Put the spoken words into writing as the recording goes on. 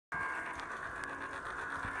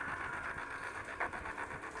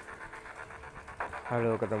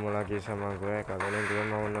Halo, ketemu lagi sama gue. Kali ini gue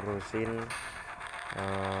mau nerusin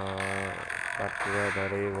part 2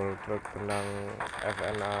 dari walktrough tentang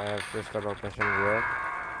FNAF System Location gue.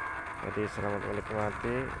 Jadi selamat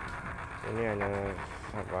menikmati. Ini hanya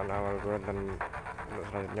sapaan awal gue, dan untuk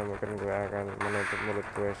selanjutnya mungkin gue akan menutup mulut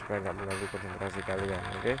gue supaya nggak mengganggu konsentrasi kalian.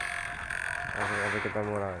 Oke, langsung aja kita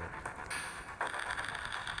mulai.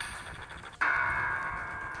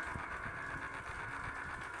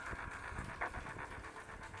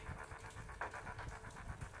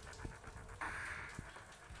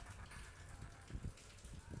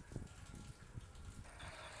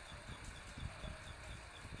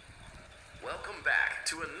 Welcome back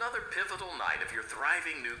to another pivotal night of your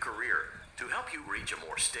thriving new career. To help you reach a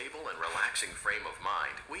more stable and relaxing frame of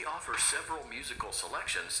mind, we offer several musical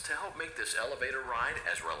selections to help make this elevator ride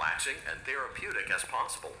as relaxing and therapeutic as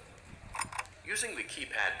possible. Using the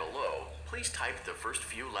keypad below, please type the first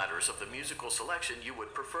few letters of the musical selection you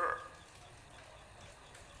would prefer.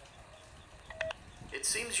 It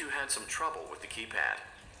seems you had some trouble with the keypad.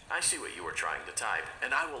 I see what you were trying to type,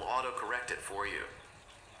 and I will auto-correct it for you.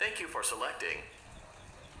 Thank you for selecting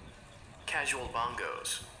Casual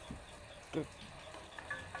Bongos.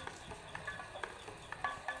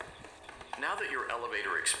 Now that your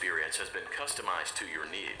elevator experience has been customized to your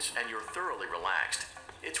needs and you're thoroughly relaxed,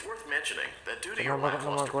 it's worth mentioning that due to your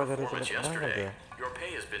lackluster performance yesterday, your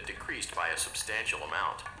pay has been decreased by a substantial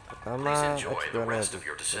amount. Please enjoy the rest of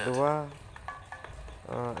your descent. Kedua,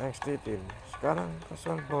 XT sekarang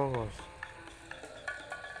kesan bongos.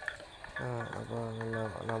 Apa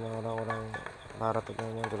nama orang-orang barat itu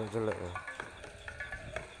memang jelek-jelek ya.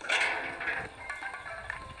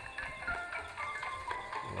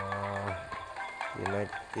 Nah, di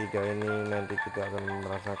naik 3 ini nanti kita akan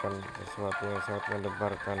merasakan sesuatu yang sangat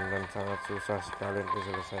mendebarkan dan sangat susah sekali untuk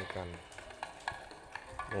diselesaikan.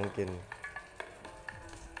 Mungkin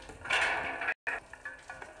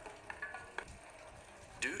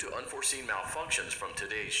due to unforeseen malfunctions from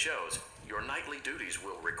today's shows, your nightly duties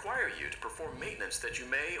will require you to perform maintenance that you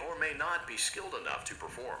may or may not be skilled enough to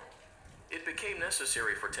perform. It became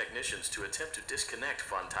necessary for technicians to attempt to disconnect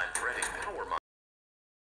Funtime Freddy's power modules.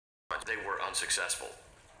 They were unsuccessful.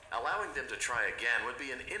 Allowing them to try again would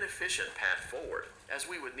be an inefficient path forward, as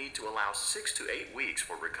we would need to allow 6 to 8 weeks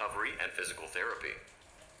for recovery and physical therapy.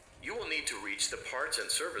 You will need to reach the parts and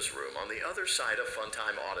service room on the other side of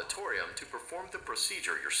Funtime Auditorium to perform the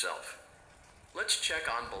procedure yourself. Let's check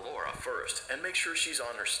on Ballora first and make sure she's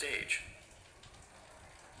on her stage.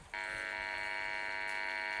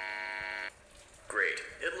 Great.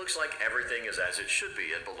 It looks like everything is as it should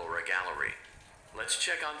be at Ballora Gallery. Let's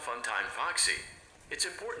check on Funtime Foxy. It's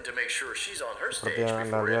important to make sure she's on her seperti stage yang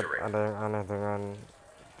Anda before lihat, entering. ada yang aneh dengan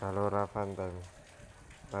Ballora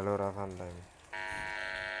Funtime.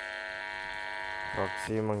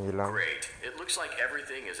 Foxy menghilang. Great. It looks like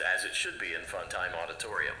everything is as it should be in Funtime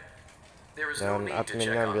Auditorium. There is no Dan need to check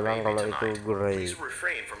adminnya on bilang Baby kalau itu tonight. grey. Please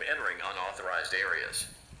refrain from entering unauthorized areas.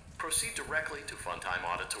 Proceed directly to Funtime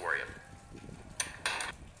Auditorium.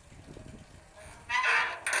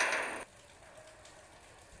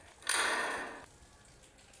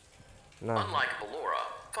 Unlike Ballora,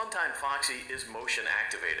 Funtime Foxy is motion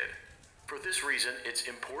activated. For this reason, it's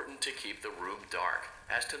important to keep the room dark,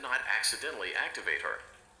 as to not accidentally activate her.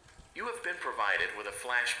 You have been provided with a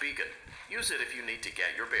flash beacon. Use it if you need to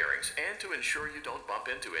get your bearings and to ensure you don't bump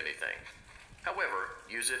into anything. However,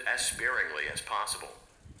 use it as sparingly as possible.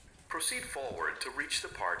 Proceed forward to reach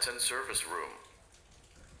the parts and service room.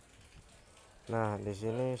 Nah, di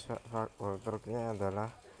sini walktrough-nya adalah,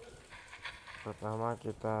 pertama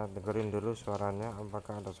kita dengerin dulu suaranya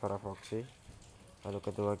apakah ada suara Foxy. Lalu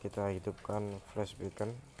kedua kita hidupkan flash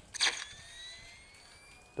beacon.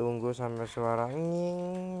 Tunggu sampai suara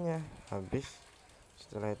ngingnya habis.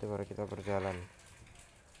 Setelah itu baru kita berjalan.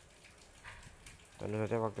 Tentu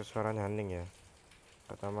saja waktu suaranya hening ya.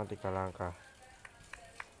 Pertama 3 langkah.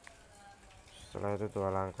 Setelah itu 2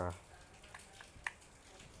 langkah.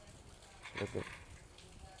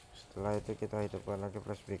 Setelah itu kita hidupkan lagi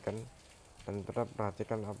flash beacon dan tetap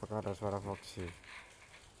perhatikan apakah ada suara Foxy.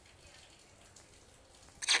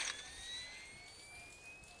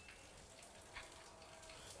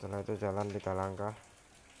 Setelah itu jalan 3 langkah.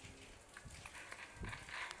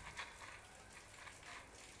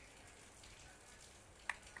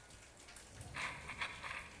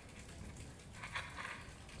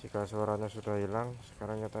 Jika suaranya sudah hilang,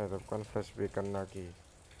 sekarang kita hidupkan flash beacon lagi.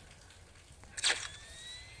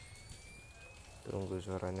 Tunggu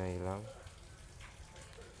suaranya hilang.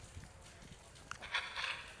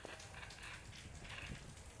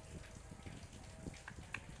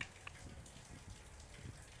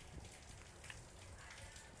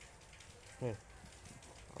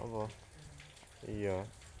 Apa? Iya.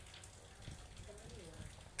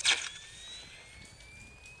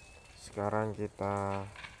 Sekarang kita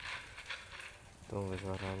tunggu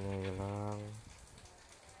suaranya hilang.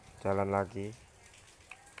 Jalan lagi.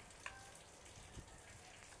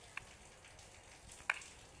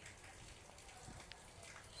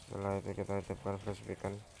 Setelah itu kita hidupkan flash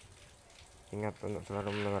beacon. Ingat untuk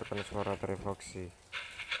selalu mendengarkan suara terrefleksi.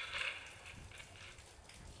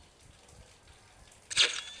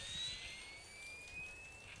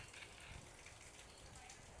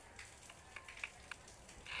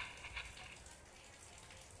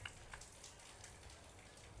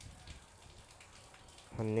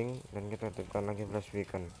 Hening dan kita hidupkan lagi flash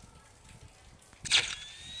beacon.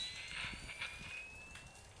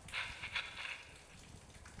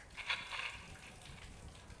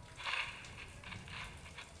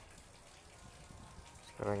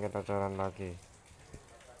 Sekarang kita jalan lagi.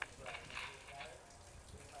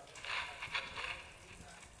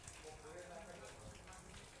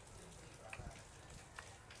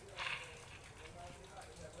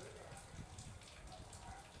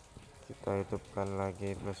 Kita hidupkan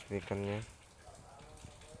lagi flash beaconnya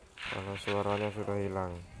kalau suaranya sudah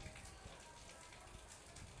hilang.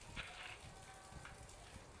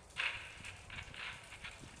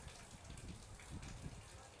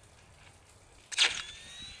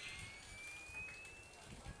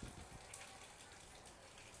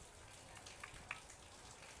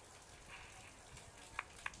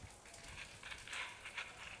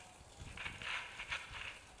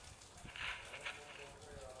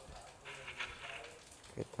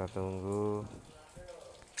 Kita tunggu.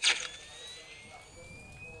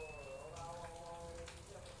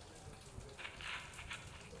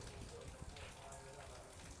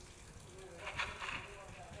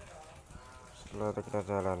 Setelah itu kita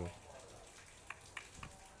jalan.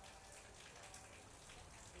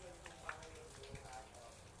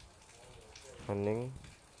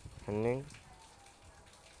 Hening.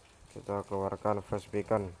 Kita keluarkan flash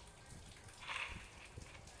beacon.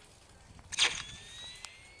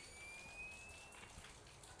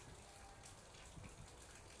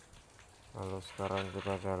 Lalu sekarang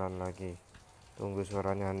kita jalan lagi. Tunggu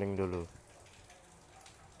suaranya hening dulu.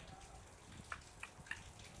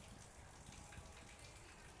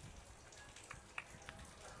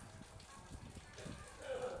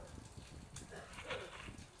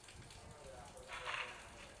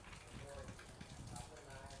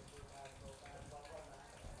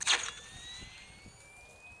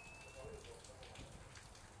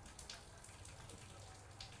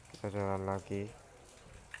 Kita jalan lagi.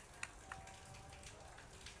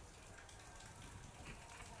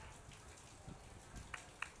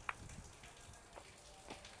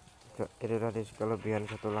 Ini tadi kelebihan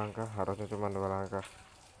satu langkah, harusnya cuma 2 langkah.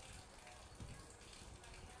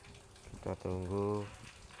 Kita tunggu,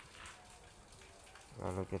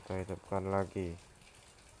 lalu kita hidupkan lagi.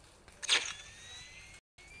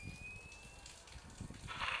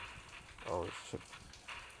 Oh shit.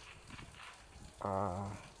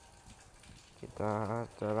 Kita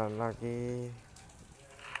jalan lagi.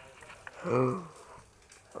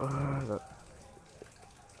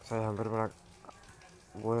 Saya hampir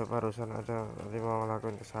gue barusan aja tadi mau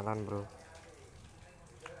ngelakuin kesalahan, bro.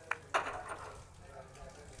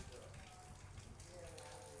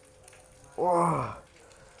 Wah.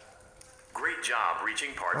 Great job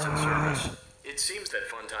reaching parts and service. It seems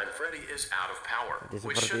that Funtime Freddy is out of power,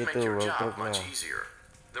 which should make your job much easier.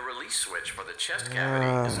 The release switch for the chest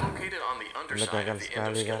cavity is located on the underside of the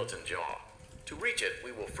endoskeleton jaw. To reach it,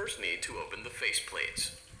 we will first need to open the face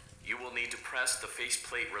plates. You will need to press the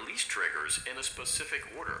faceplate release triggers in a specific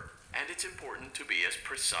order, and it's important to be as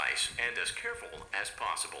precise and as careful as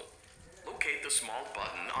possible. Locate the small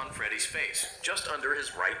button on Freddy's face, just under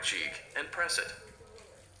his right cheek, and press it.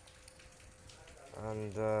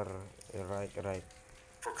 Under right.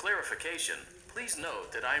 For clarification, please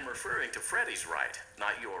note that I'm referring to Freddy's right,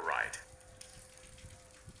 not your right.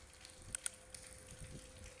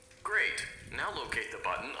 Great. Now locate the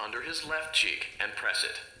button under his left cheek and press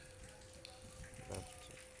it.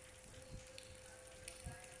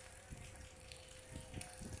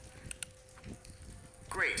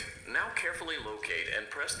 Great. Now carefully locate and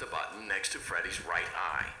press the button next to Freddy's right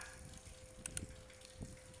eye.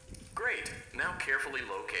 Great. Now carefully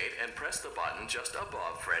locate and press the button just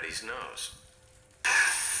above Freddy's nose.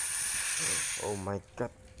 Oh my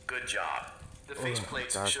god. Good job. The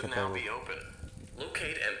faceplates should now be open.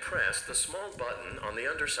 Locate and press the small button on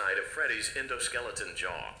the underside of Freddy's endoskeleton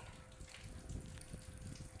jaw.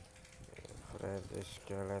 Freddy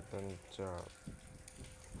skeleton jaw.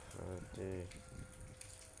 Freddy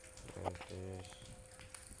fetish.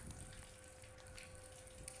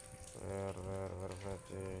 Where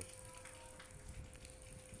fetish.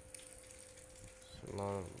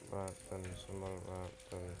 Small button.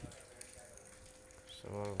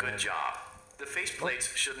 Good job. The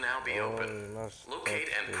faceplates should now be open. Locate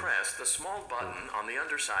and press the small button on the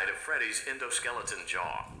underside of Freddy's endoskeleton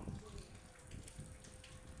jaw.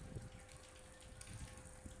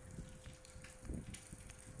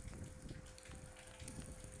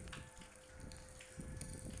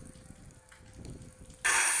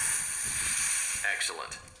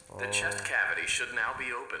 Excellent. The chest cavity should now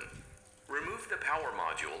be open. Remove the power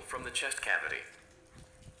module from the chest cavity.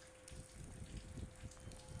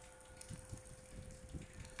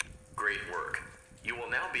 Great work. You will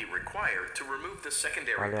now be required to remove the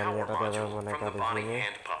secondary power module from the Bonnie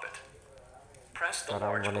hand puppet. Press the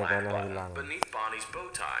large black button beneath Bonnie's bow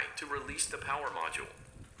tie to release the power module.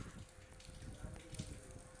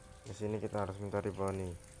 Di sini kita harus mencari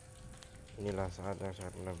Bonnie. Inilah saat yang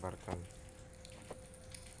sangat mendebarkan.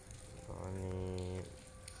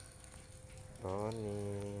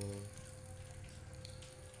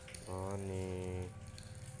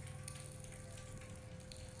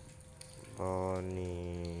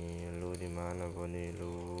 Bonnie, lu di mana Bonnie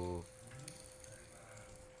lu?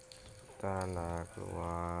 Cepetanlah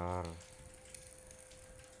keluar.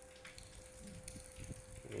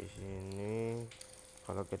 Di sini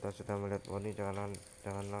kalau kita sudah melihat Bonnie, jangan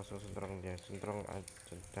langsung sentrong dia,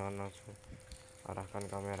 jangan langsung arahkan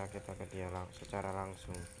kamera kita ke dia secara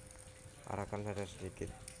langsung. Arahkan saja sedikit,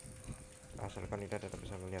 asalkan kita tetap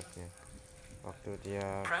bisa melihatnya. Waktu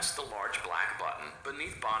dia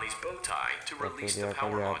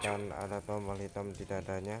kelihatan ada tombol hitam di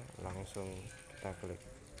dadanya, langsung kita klik.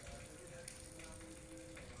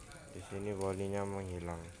 Di sini Bonnie-nya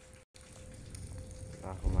menghilang.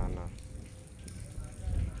 Entah kemana.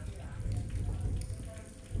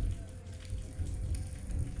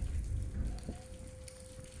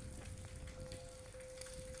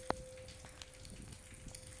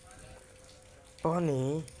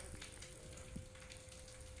 Bonnie,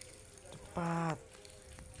 cepat.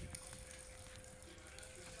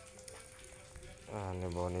 Ini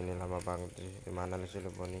Bonnie ini lama banget sih. Dimana sih lu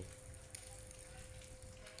Bonnie?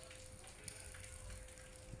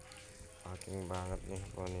 Saking banget nih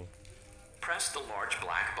Bonnie. Press the large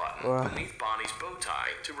black button beneath Bonnie's bow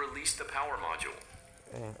tie to release the power module.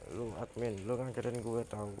 Lu admin, lu ngagetin gue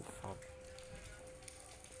tahu. Fuck.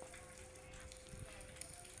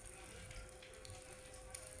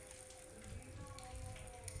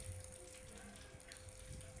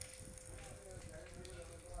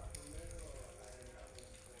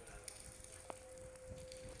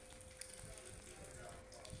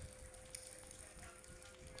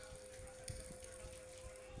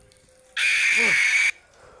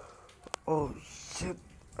 Oh shit,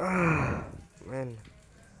 man.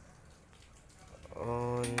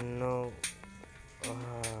 Oh no.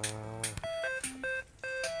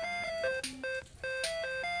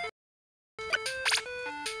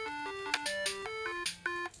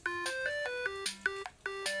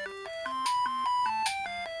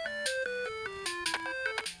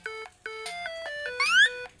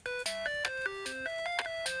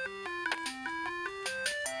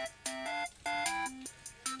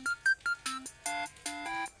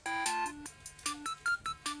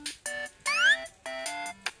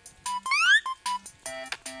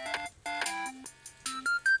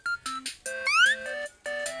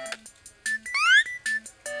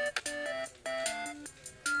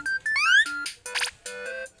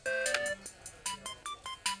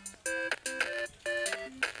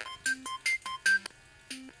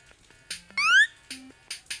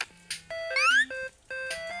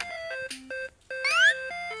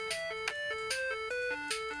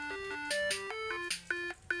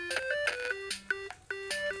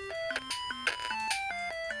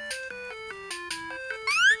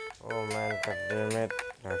 Oh man, god damn it,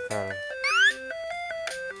 gagal.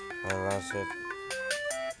 I lost it.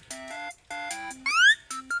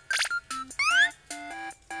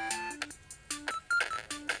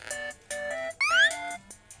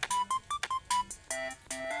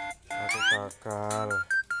 Aku gagal.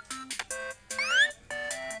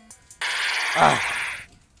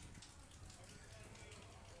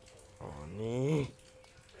 Oh nih.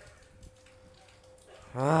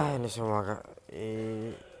 Ini semua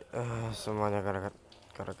semuanya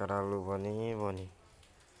gara-gara lu Bonnie.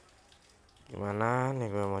 Gimana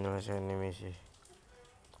nih gue mau nyelesain ini misi?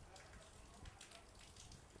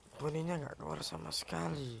 Bonnie-nya nggak keluar sama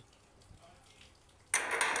sekali.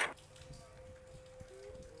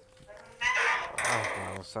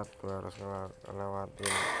 Bangsat, gue harus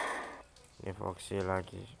ngelewatin Ini Foxy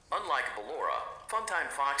lagi. Unlike Ballora, Funtime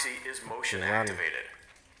Foxy is motion activated.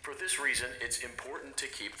 For this reason, it's important to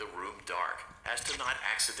keep the room dark, as to not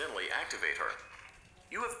accidentally activate her.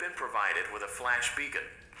 You have been provided with a flash beacon.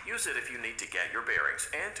 Use it if you need to get your bearings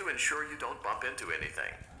and to ensure you don't bump into anything.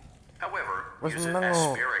 However, use it as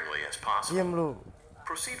sparingly as possible.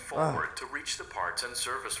 Proceed forward to reach the parts and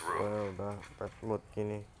service room. Udah bad mood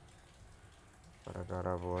gini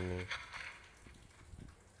gara-gara Bonnie.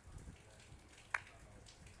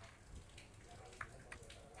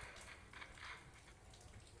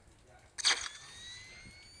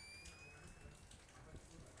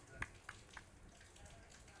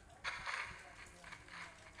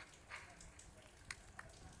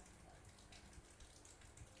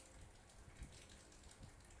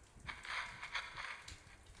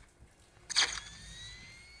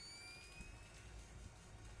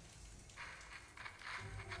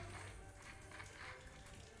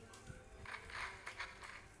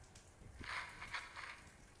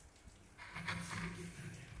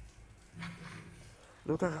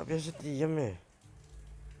 Lu kakak biasa diem ya?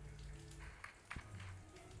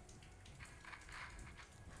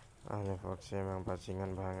 Ini Foxy emang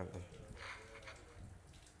bajingan banget nih.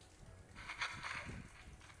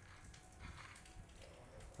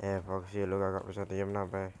 Foxy, lu kakak bisa diem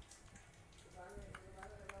kenapa?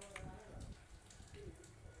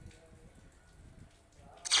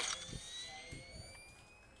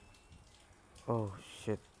 Oh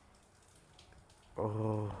shit.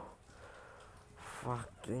 Oh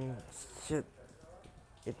fucking shit.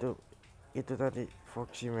 Itu tadi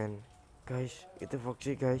Foxy man. Guys, itu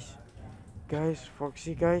Foxy guys. Guys,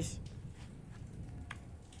 Foxy guys.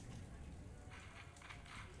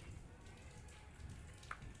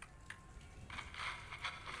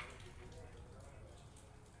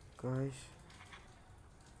 Guys.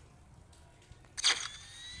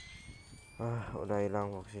 Udah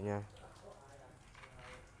hilang Foxy-nya.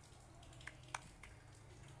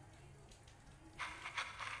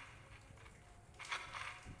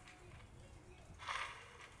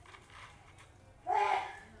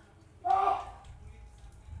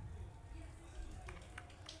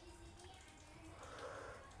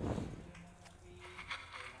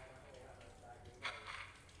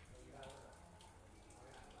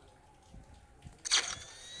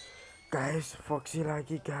 Guys, Foxy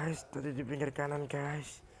lagi guys, tadi di pinggir kanan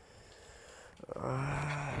guys.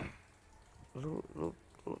 Lu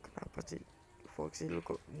kenapa sih Foxy, lu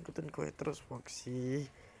kok ngikutin gue terus Foxy?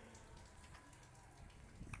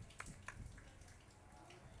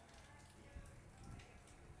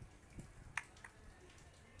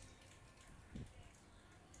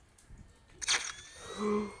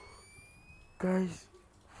 Guys,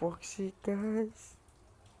 Foxy guys,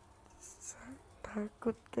 saya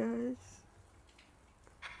takut guys.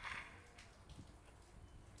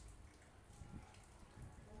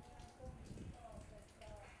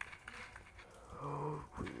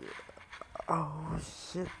 Oh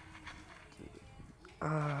shit.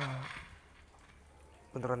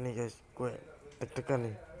 Beneran nih guys, gue deg-degan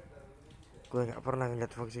nih. Gue nggak pernah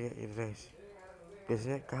ngeliat Foxy kayak gitu guys.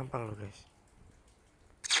 Biasanya gampang loh guys.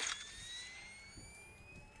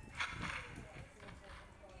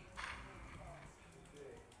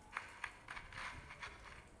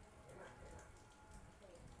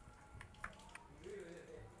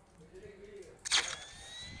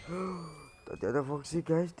 Tadi ada Foxy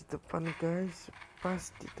guys di depan guys,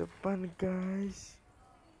 pas di depan guys.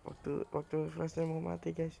 Waktu flashnya mau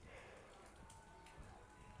mati guys.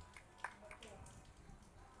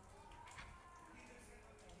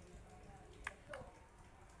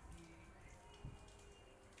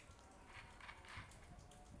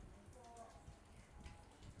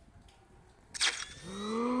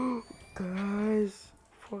 Guys,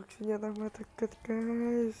 Foxy-nya tambah deket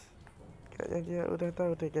guys. Kayaknya dia udah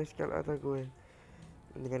tahu deh guys kalau ada gue.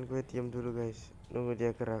 Mendingan gue diem dulu guys, nunggu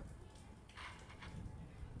dia gerak.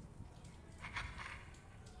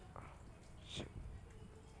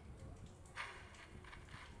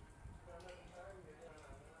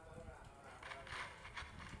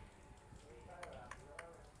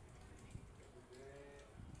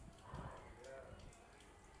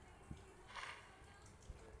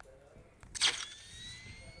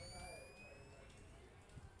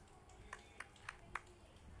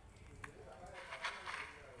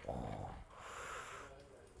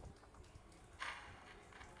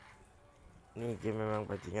 Ini game memang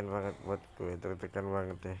bajingan banget buat gue, tertekan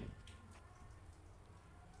banget deh.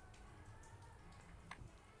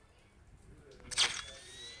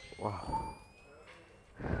 Wow.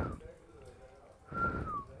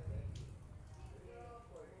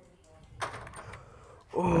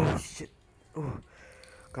 Oh shit.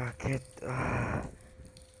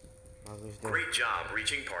 great job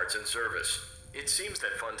reaching parts and service. It seems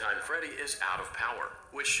that Funtime Freddy is out of power,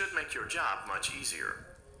 which should make your job much easier.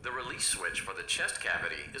 The release switch for the chest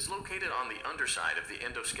cavity is located on the underside of the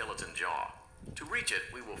endoskeleton jaw. To reach it,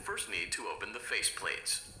 we will first need to open the face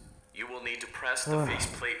plates. You will need to press the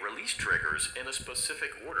faceplate release triggers in a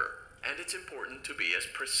specific order, and it's important to be as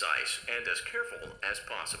precise and as careful as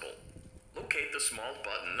possible. Locate the small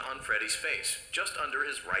button on Freddy's face, just under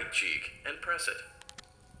his right cheek, and press it.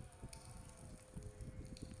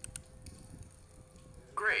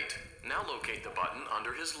 Great. Now locate the button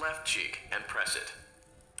under his left cheek and press it.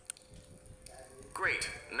 Great.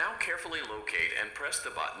 Now carefully locate and press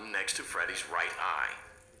the button next to Freddy's right eye.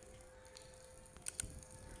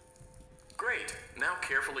 Great. Now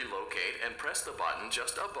carefully locate and press the button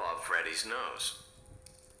just above Freddy's nose.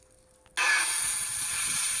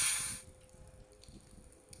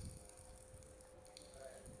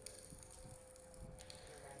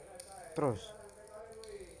 Terus.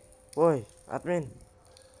 Woi, admin.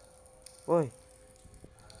 Woi.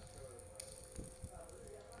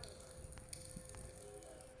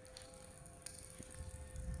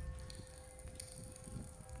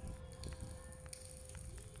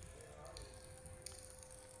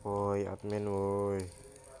 Woi, admin, woi.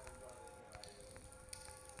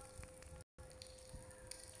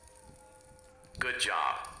 Good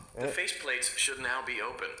job. The faceplates should now be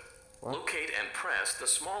open. What? Locate and press the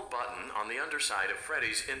small button on the underside of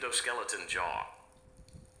Freddy's endoskeleton jaw.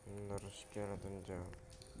 Endoskeleton jaw.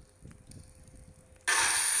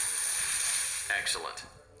 Excellent.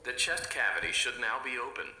 The chest cavity should now be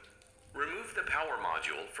open. Remove the power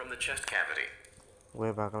module from the chest cavity. Gue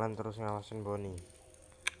bakalan terus ngawasin Bonnie.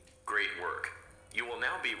 Great work. You will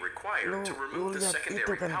now be required to remove the lihat secondary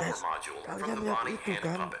itu kan, power guys. module from Kalian the lihat Bonnie itu hand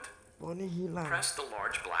kan? puppet. Bonnie hilang. Press the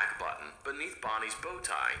large black button beneath Bonnie's bow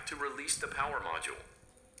tie to release the power module.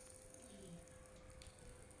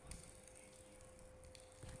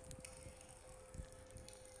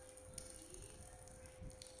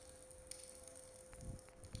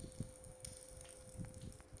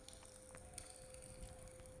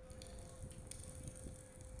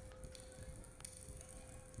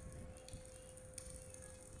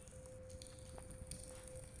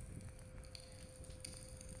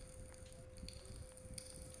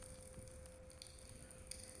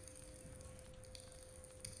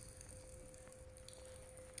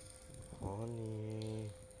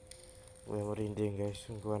 Bonnie. Gue merinding guys,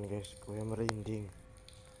 sungguhan guys, gue merinding.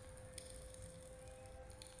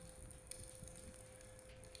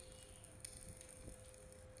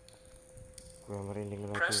 Gue merinding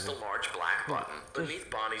lagi. Press the large black button beneath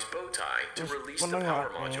Bonnie's bow tie to release the menengah,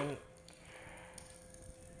 power module.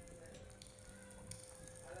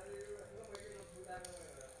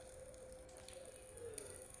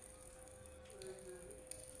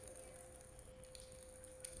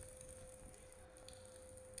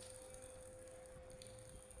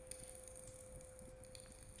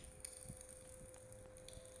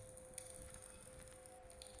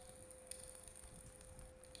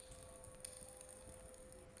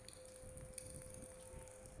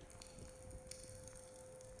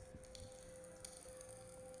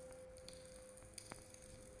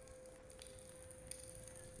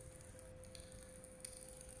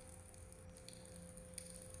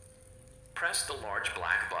 Press the large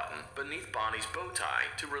black button beneath Bonnie's bow tie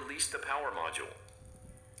to release the power module.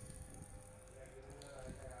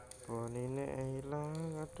 Bonnie ini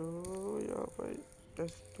hilang, aduh ya apa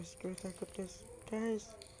guys, gue takut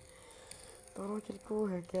guys, tolong kill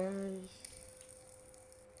gue guys.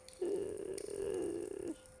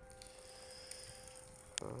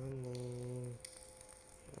 Bonnie,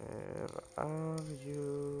 where are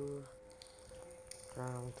you?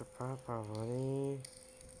 Come to Papa, Bonnie.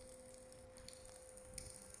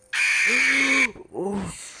 Oh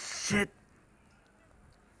shit.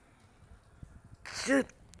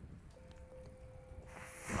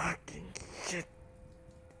 Fucking shit.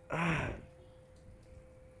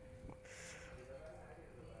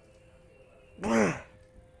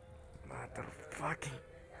 Motherfucking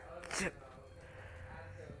shit.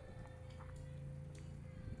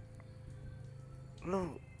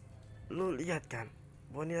 Lu lihat kan,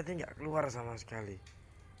 Bonnie tadi nggak keluar sama sekali.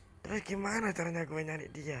 Terus gimana caranya gue nyari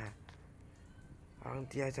dia? Orang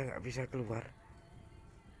dia aja nggak bisa keluar.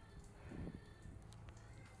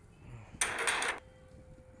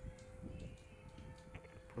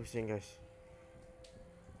 Pusing guys.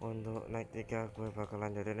 Untuk naik 3 gue bakal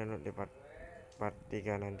lanjutin untuk di part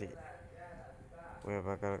 3 nanti. Gue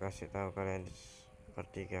bakal kasih tahu kalian di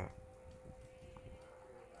part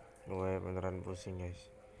 3. Gue beneran pusing guys.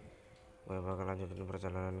 Gue bakal lanjutin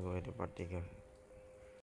perjalanan gue di part 3.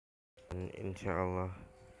 dan insya Allah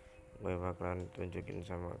gue bakalan tunjukin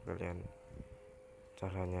sama kalian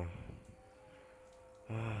caranya.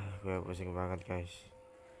 Gue pusing banget guys,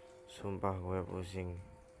 sumpah gue pusing,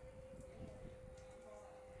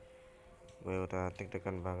 gue udah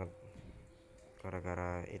deg-degan banget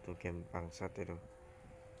gara-gara itu game bangsat itu.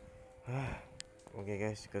 Oke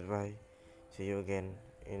guys, goodbye, see you again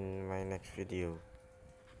in my next video.